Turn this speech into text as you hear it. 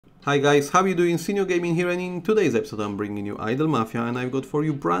Hi guys, how you doing? Senior Gaming here, and in today's episode I'm bringing you Idle Mafia, and I've got for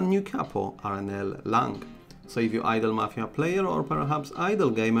you brand new Capo, Arnelle Lange. So if you're Idle Mafia player or perhaps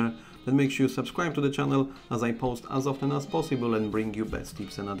Idle gamer, then make sure you subscribe to the channel as I post as often as possible and bring you best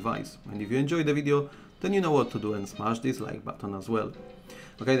tips and advice. And if you enjoyed the video, then you know what to do and smash this like button as well.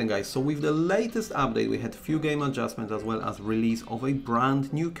 Okay then guys, so with the latest update we had few game adjustments as well as release of a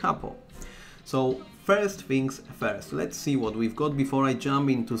brand new Capo. So first things first, let's see what we've got before I jump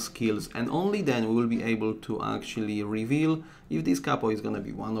into skills, and only then we will be able to actually reveal if this Capo is gonna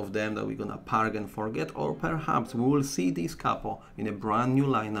be one of them that we're gonna park and forget, or perhaps we will see this Capo in a brand new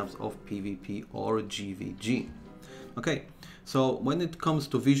lineups of PvP or GVG. Okay, so when it comes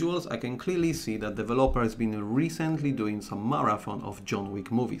to visuals, I can clearly see that developer has been recently doing some marathon of John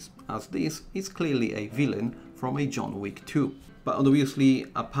Wick movies, as this is clearly a villain from a John Wick 2. But obviously,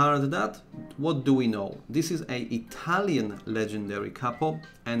 apart that, what do we know? This is a Italian legendary Capo,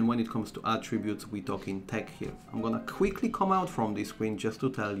 and when it comes to attributes, we talking tech here. I'm gonna quickly come out from this screen just to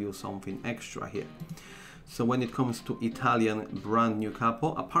tell you something extra here. So when it comes to Italian brand new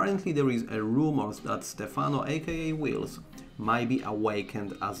Capo, apparently there is a rumors that Stefano aka Wheels might be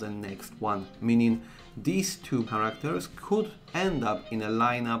awakened as the next one, meaning these two characters could end up in a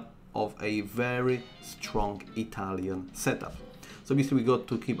lineup of a very strong Italian setup. So obviously we got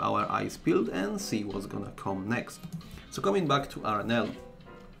to keep our eyes peeled and see what's gonna come next. So coming back to Arnelle,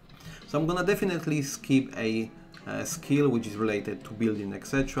 so I'm gonna definitely skip a skill which is related to building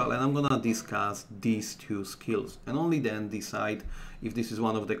etc, and I'm gonna discuss these two skills and only then decide if this is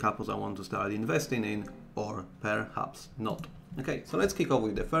one of the Capos I want to start investing in or perhaps not. Okay, so let's kick off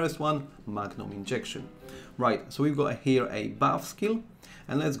with the first one, Magnum Injection. Right, so we've got here a buff skill,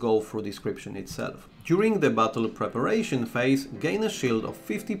 and let's go through description itself. During the battle preparation phase, gain a shield of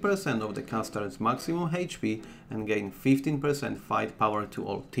 50% of the caster's maximum HP and gain 15% fight power to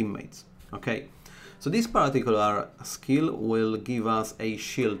all teammates. Okay, so this particular skill will give us a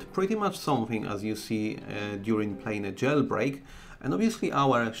shield, pretty much something as you see during playing a jailbreak, and obviously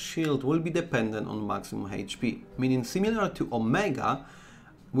our shield will be dependent on maximum HP, meaning similar to Omega,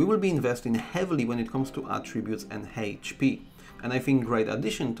 we will be investing heavily when it comes to attributes and HP. And I think great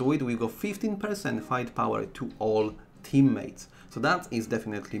addition to it, we got 15% fight power to all teammates. So that is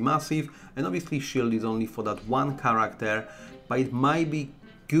definitely massive, and obviously shield is only for that one character, but it might be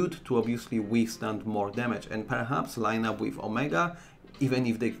good to obviously withstand more damage and perhaps line up with Omega. Even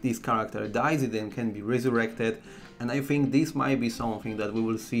if this character dies, it then can be resurrected, and I think this might be something that we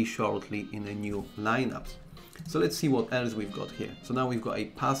will see shortly in the new lineups. So let's see what else we've got here. So now we've got a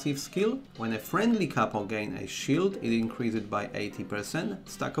passive skill. When a friendly Capo gains a shield, it increases by 80%,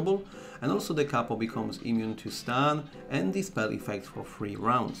 stackable, and also the Capo becomes immune to stun and dispel effects for 3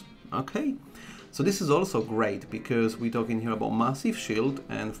 rounds. Okay, so this is also great because we're talking here about massive shield,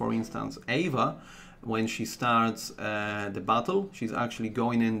 and for instance Ava, when she starts the battle, she's actually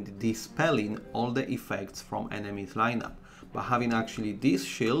going and dispelling all the effects from enemies lineup. But having actually this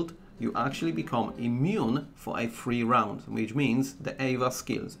shield, you actually become immune for a 3 rounds, which means the Ava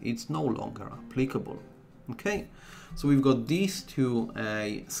skills, it's no longer applicable. Okay, so we've got these two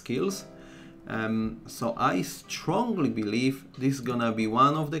skills. So I strongly believe this is gonna be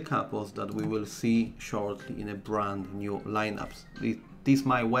one of the Capos that we will see shortly in a brand new lineups. This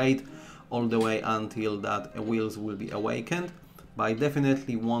might wait all the way until that Wheels will be awakened, but I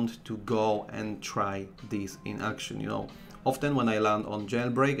definitely want to go and try this in action. You know, often when I land on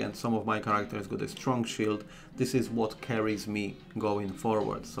jailbreak and some of my characters got a strong shield, this is what carries me going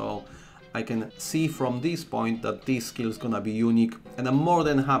forward. So I can see from this point that this skill is gonna be unique, and I'm more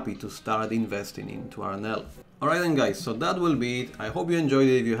than happy to start investing into Arnelle. Alright then guys, so that will be it. I hope you enjoyed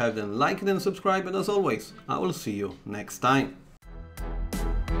it. If you have, then like it and subscribe, and as always, I will see you next time.